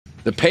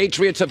The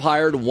Patriots have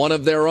hired one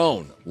of their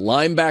own,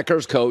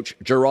 linebackers coach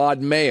Jerod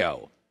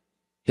Mayo.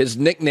 His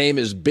nickname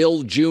is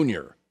Bill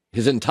Jr.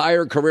 His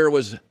entire career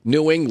was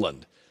New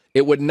England.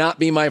 It would not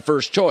be my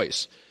first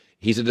choice.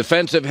 He's a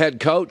defensive head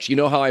coach. You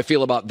know how I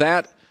feel about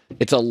that.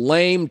 It's a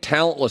lame,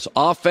 talentless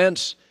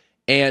offense,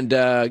 and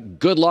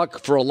good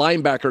luck for a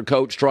linebacker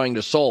coach trying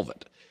to solve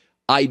it.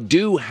 I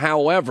do,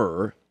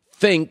 however,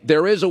 think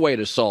there is a way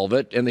to solve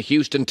it, and the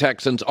Houston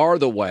Texans are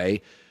the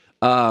way.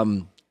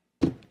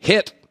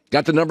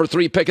 Got the number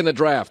 3 pick in the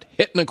draft,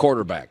 hitting a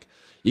quarterback.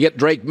 You get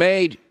Drake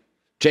May,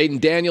 Jaden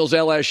Daniels,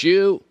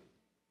 LSU.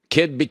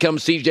 Kid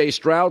becomes C.J.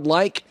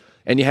 Stroud-like,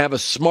 and you have a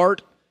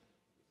smart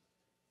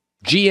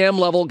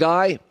GM-level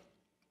guy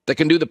that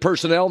can do the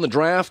personnel in the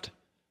draft,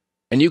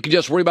 and you can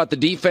just worry about the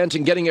defense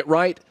and getting it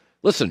right.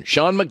 Listen,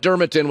 Sean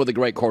McDermott's in with a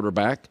great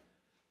quarterback.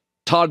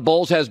 Todd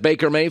Bowles has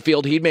Baker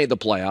Mayfield. He made the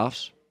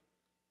playoffs.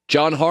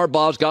 John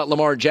Harbaugh's got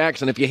Lamar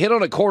Jackson. If you hit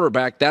on a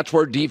quarterback, that's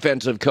where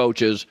defensive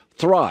coaches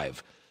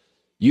thrive.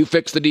 You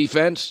fix the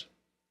defense,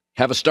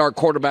 have a star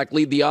quarterback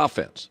lead the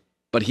offense.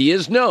 But he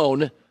is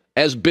known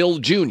as Bill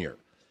Jr.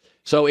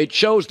 So it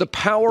shows the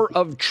power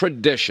of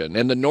tradition.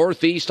 In the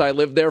Northeast, I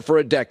lived there for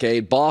a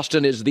decade.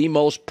 Boston is the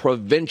most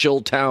provincial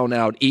town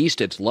out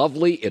east. It's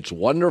lovely. It's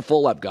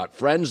wonderful. I've got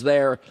friends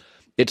there.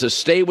 It's a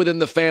stay within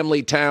the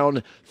family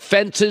town.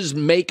 Fences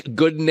make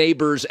good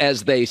neighbors,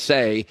 as they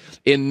say,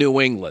 in New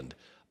England.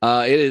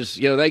 It is,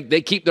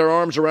 they keep their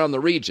arms around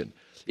the region.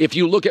 If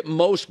you look at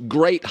most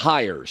great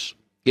hires,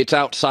 it's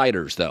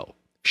outsiders, though.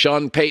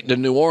 Sean Payton to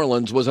New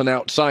Orleans was an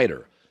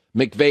outsider.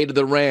 McVay to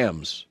the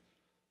Rams.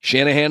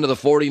 Shanahan to the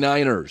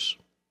 49ers.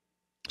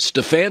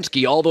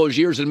 Stefanski, all those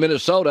years in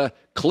Minnesota,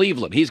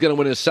 Cleveland. He's going to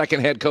win his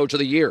second head coach of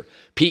the year.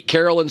 Pete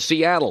Carroll in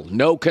Seattle,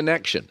 no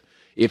connection.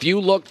 If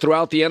you look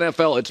throughout the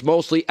NFL, it's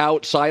mostly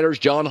outsiders.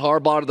 John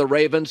Harbaugh to the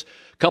Ravens.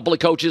 A couple of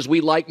coaches we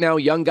like now,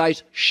 young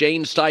guys.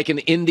 Shane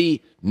Steichen,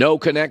 Indy, no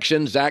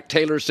connection. Zach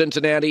Taylor,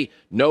 Cincinnati,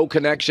 no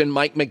connection.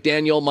 Mike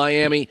McDaniel,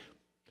 Miami.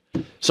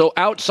 So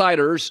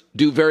outsiders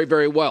do very,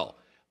 very well.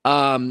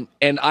 And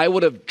I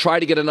would have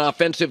tried to get an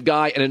offensive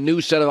guy and a new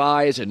set of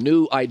eyes and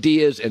new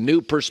ideas and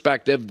new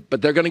perspective,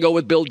 but they're going to go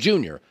with Bill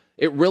Jr.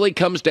 It really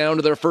comes down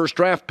to their first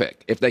draft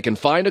pick. If they can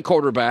find a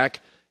quarterback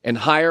and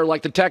hire,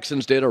 like the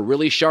Texans did, a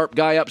really sharp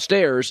guy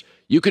upstairs,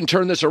 you can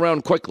turn this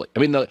around quickly. I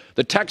mean,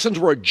 the Texans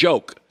were a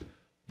joke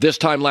this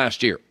time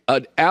last year,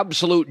 an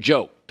absolute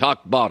joke,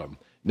 top to bottom.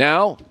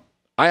 Now,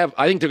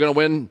 I think they're going to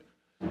win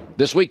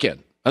this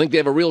weekend. I think they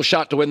have a real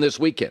shot to win this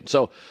weekend.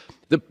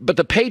 But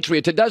the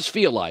Patriots, it does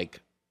feel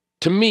like,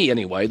 to me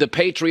anyway, the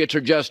Patriots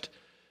are just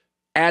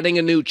adding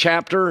a new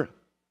chapter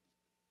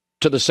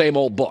to the same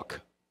old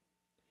book.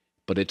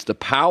 But it's the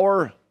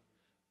power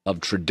of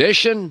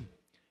tradition.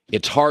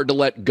 It's hard to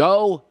let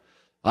go.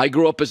 I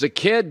grew up as a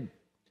kid,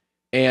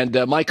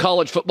 and my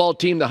college football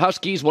team, the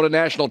Huskies, won a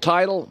national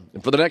title.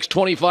 And for the next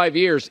 25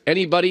 years,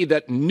 anybody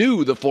that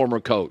knew the former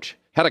coach,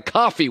 had a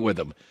coffee with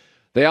him,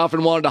 they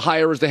often wanted to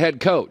hire as the head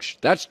coach.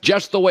 That's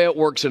just the way it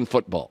works in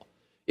football.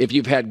 If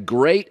you've had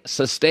great,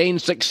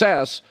 sustained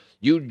success,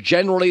 you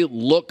generally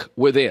look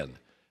within.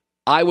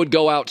 I would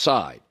go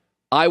outside.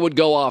 I would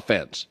go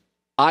offense.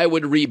 I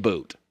would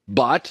reboot.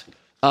 But,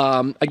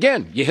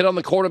 again, you hit on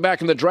the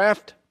quarterback in the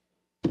draft.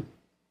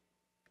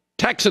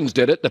 Texans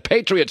did it. The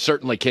Patriots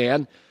certainly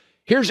can.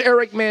 Here's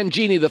Eric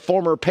Mangini, the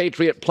former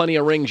Patriot, plenty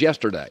of rings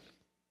yesterday.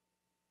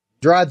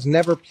 Jerod's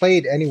never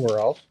played anywhere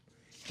else.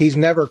 He's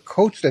never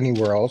coached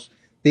anywhere else.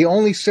 The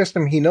only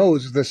system he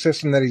knows is the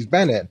system that he's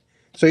been in.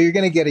 So you're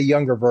going to get a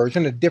younger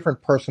version, a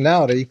different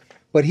personality,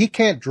 but he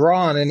can't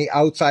draw on any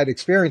outside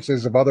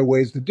experiences of other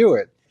ways to do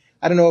it.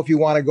 I don't know if you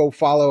want to go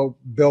follow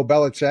Bill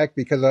Belichick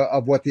because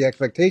of what the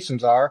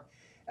expectations are.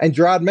 And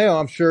Jerod Mayo,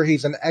 I'm sure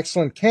he's an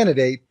excellent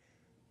candidate,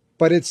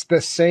 but it's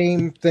the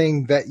same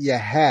thing that you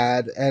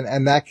had,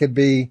 and that could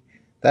be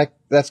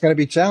that's going to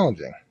be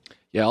challenging.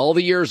 Yeah, all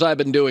the years I've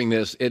been doing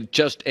this, it's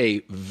just a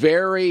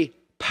very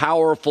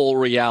powerful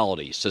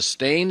reality.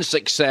 Sustained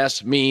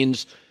success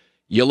means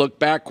you look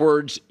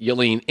backwards, you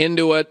lean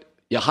into it,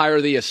 you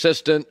hire the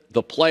assistant,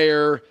 the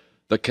player,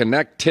 the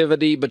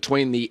connectivity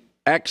between the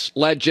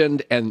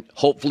ex-legend and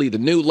hopefully the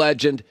new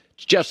legend.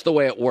 It's just the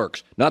way it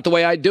works. Not the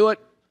way I do it,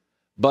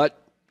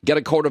 but get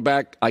a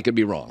quarterback, I could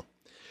be wrong.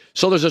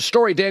 So there's a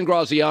story, Dan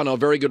Graziano, a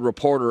very good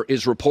reporter,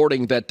 is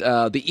reporting that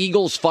the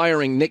Eagles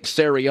firing Nick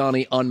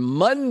Sirianni on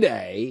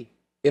Monday,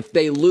 if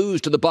they lose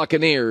to the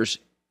Buccaneers,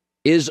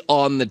 is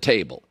on the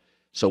table.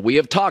 So we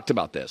have talked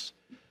about this.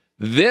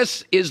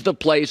 This is the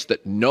place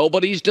that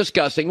nobody's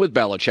discussing with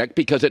Belichick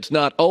because it's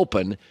not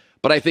open,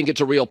 but I think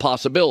it's a real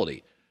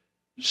possibility.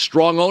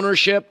 Strong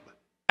ownership,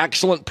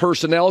 excellent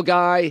personnel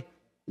guy.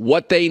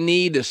 What they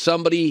need is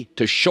somebody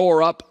to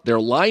shore up their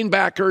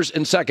linebackers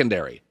and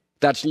secondary.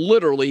 That's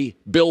literally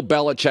Bill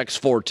Belichick's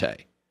forte.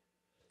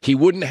 He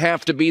wouldn't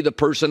have to be the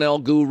personnel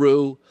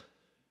guru.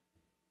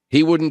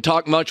 He wouldn't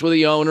talk much with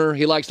the owner.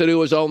 He likes to do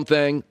his own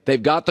thing.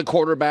 They've got the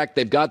quarterback.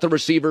 They've got the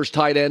receivers,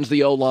 tight ends,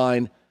 the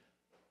O-line.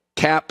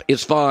 Cap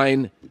is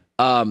fine.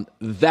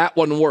 That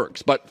one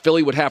works. But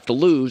Philly would have to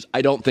lose.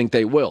 I don't think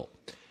they will.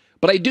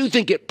 But I do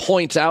think it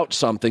points out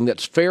something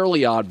that's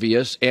fairly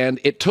obvious, and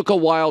it took a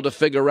while to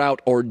figure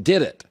out, or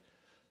did it?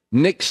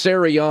 Nick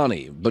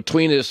Sirianni,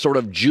 between his sort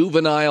of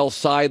juvenile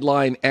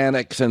sideline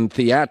antics and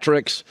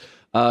theatrics,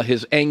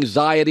 his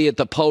anxiety at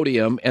the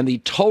podium, and the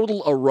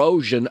total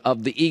erosion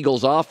of the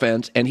Eagles'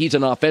 offense, and he's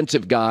an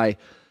offensive guy,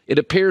 it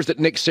appears that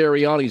Nick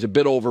Sirianni's a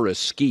bit over his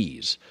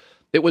skis.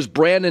 It was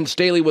Brandon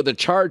Staley with the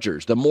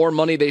Chargers. The more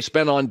money they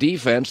spent on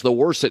defense, the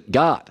worse it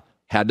got.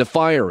 Had to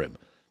fire him.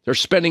 They're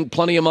spending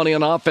plenty of money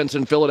on offense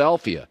in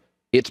Philadelphia.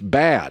 It's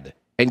bad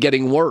and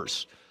getting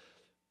worse.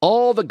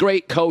 All the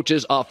great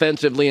coaches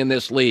offensively in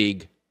this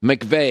league,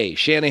 McVay,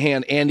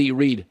 Shanahan, Andy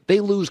Reid, they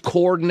lose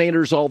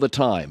coordinators all the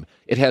time.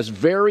 It has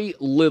very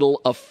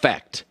little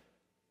effect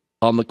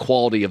on the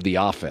quality of the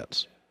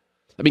offense.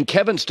 I mean,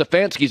 Kevin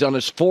Stefanski's on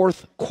his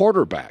fourth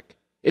quarterback.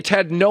 It's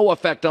had no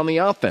effect on the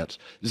offense.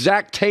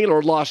 Zach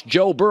Taylor lost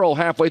Joe Burrow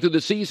halfway through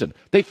the season.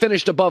 They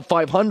finished above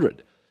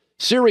 500.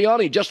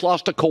 Sirianni just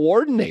lost a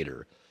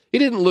coordinator. He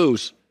didn't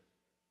lose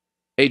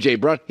A.J.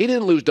 Brown. He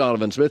didn't lose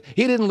Donovan Smith.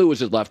 He didn't lose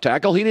his left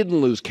tackle. He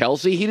didn't lose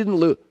Kelsey.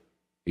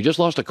 He just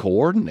lost a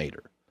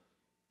coordinator.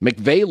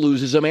 McVay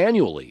loses him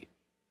annually.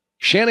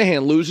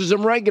 Shanahan loses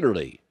him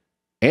regularly.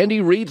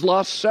 Andy Reid's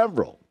lost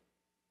several.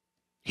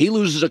 He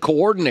loses a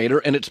coordinator,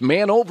 and it's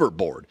man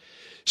overboard.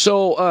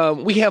 So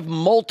we have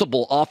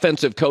multiple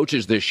offensive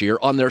coaches this year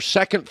on their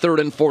second,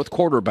 third, and fourth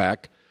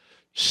quarterback.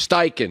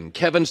 Steichen,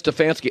 Kevin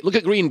Stefanski. Look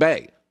at Green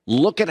Bay.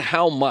 Look at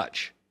how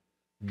much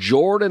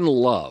Jordan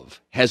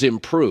Love has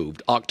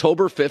improved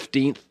October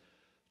 15th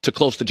to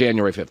close to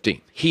January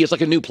 15th. He is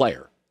like a new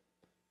player.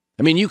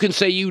 I mean, you can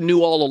say you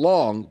knew all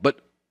along, but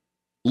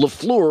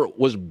LaFleur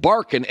was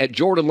barking at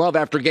Jordan Love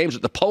after games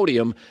at the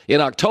podium in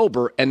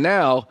October, and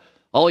now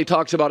all he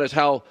talks about is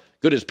how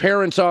good his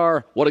parents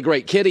are, what a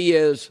great kid he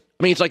is.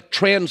 I mean, it's like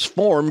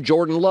transform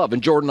Jordan Love,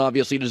 and Jordan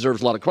obviously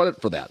deserves a lot of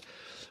credit for that.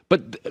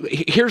 But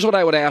here's what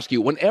I would ask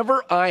you.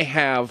 Whenever I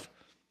have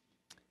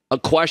a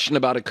question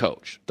about a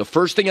coach, the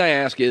first thing I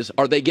ask is,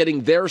 are they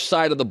getting their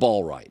side of the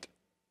ball right?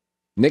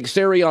 Nick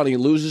Sirianni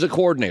loses a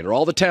coordinator,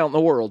 all the talent in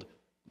the world,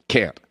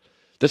 can't.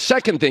 The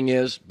second thing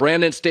is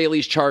Brandon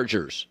Staley's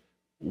Chargers.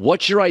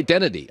 What's your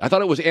identity? I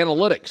thought it was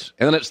analytics,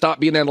 and then it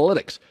stopped being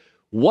analytics.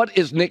 What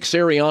is Nick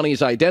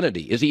Sirianni's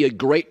identity? Is he a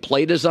great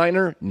play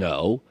designer?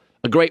 No.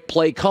 A great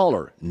play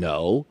caller?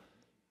 No.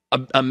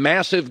 A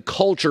massive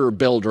culture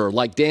builder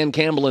like Dan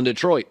Campbell in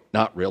Detroit?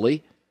 Not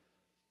really.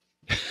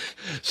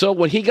 So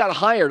when he got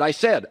hired,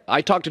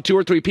 I talked to 2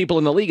 or 3 people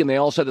in the league, and they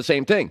all said the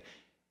same thing.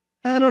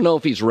 I don't know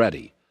if he's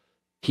ready.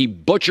 He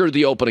butchered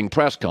the opening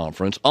press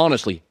conference.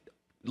 Honestly,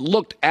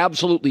 looked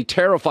absolutely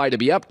terrified to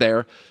be up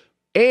there.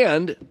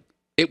 And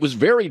it was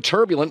very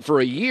turbulent for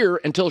a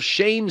year until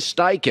Shane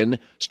Steichen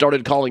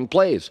started calling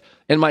plays.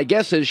 And my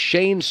guess is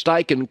Shane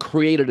Steichen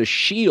created a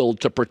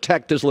shield to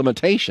protect his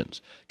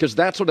limitations, because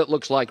that's what it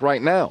looks like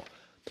right now.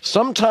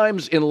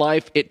 Sometimes in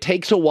life, it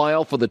takes a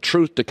while for the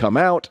truth to come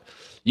out.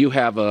 You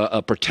have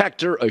a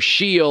protector, a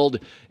shield,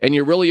 and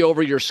you're really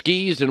over your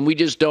skis, and we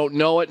just don't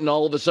know it, and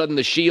all of a sudden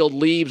the shield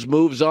leaves,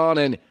 moves on,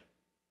 and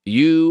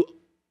you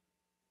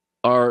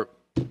are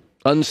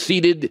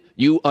unseated,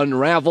 you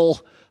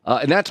unravel,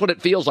 and that's what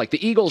it feels like.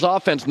 The Eagles'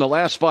 offense in the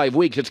last 5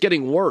 weeks, it's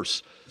getting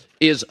worse,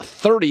 is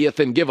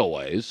 30th in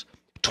giveaways,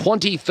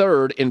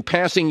 23rd in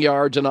passing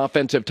yards and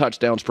offensive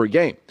touchdowns per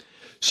game.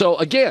 So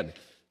again,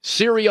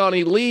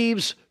 Sirianni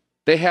leaves.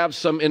 They have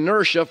some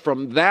inertia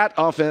from that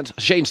offense.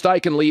 Shane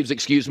Steichen leaves,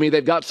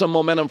 They've got some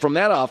momentum from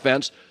that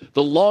offense.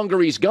 The longer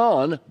he's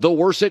gone, the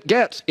worse it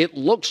gets. It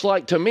looks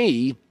like to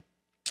me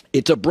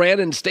it's a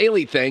Brandon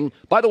Staley thing.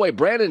 By the way,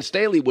 Brandon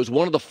Staley was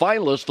one of the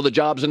finalists for the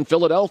jobs in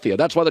Philadelphia.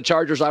 That's why the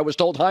Chargers, I was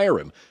told, hire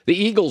him. The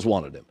Eagles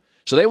wanted him.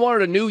 So they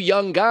wanted a new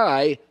young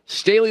guy.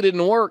 Staley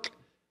didn't work.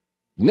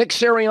 Nick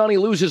Sirianni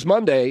loses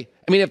Monday.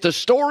 I mean, if the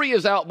story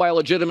is out by a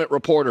legitimate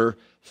reporter,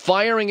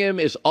 firing him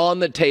is on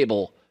the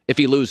table if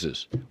he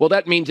loses. Well,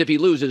 that means if he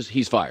loses,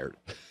 he's fired.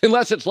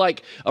 Unless it's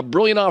like a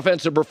brilliant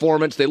offensive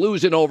performance, they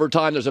lose in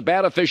overtime, there's a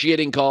bad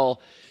officiating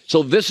call.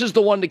 So this is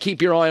the one to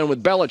keep your eye on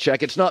with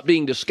Belichick. It's not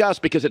being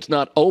discussed because it's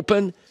not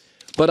open.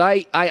 But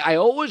I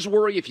always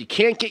worry if you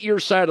can't get your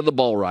side of the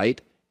ball right.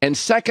 And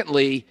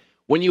secondly,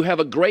 when you have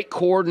a great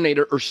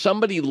coordinator or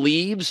somebody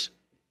leaves,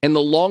 and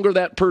the longer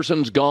that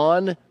person's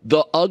gone,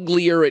 the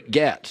uglier it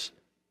gets.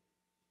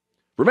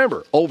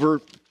 Remember, over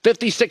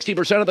 50,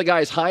 60% of the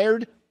guys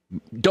hired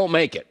don't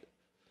make it.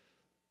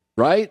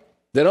 Right?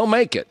 They don't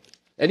make it.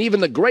 And even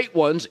the great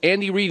ones,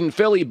 Andy Reid in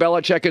Philly,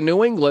 Belichick in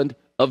New England,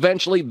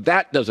 eventually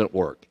that doesn't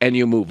work, and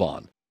you move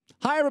on.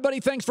 Hi, everybody.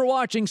 Thanks for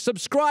watching.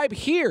 Subscribe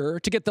here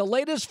to get the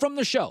latest from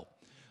the show.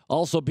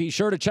 Also, be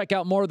sure to check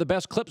out more of the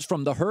best clips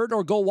from The Herd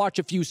or go watch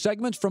a few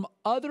segments from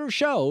other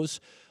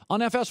shows on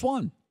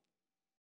FS1.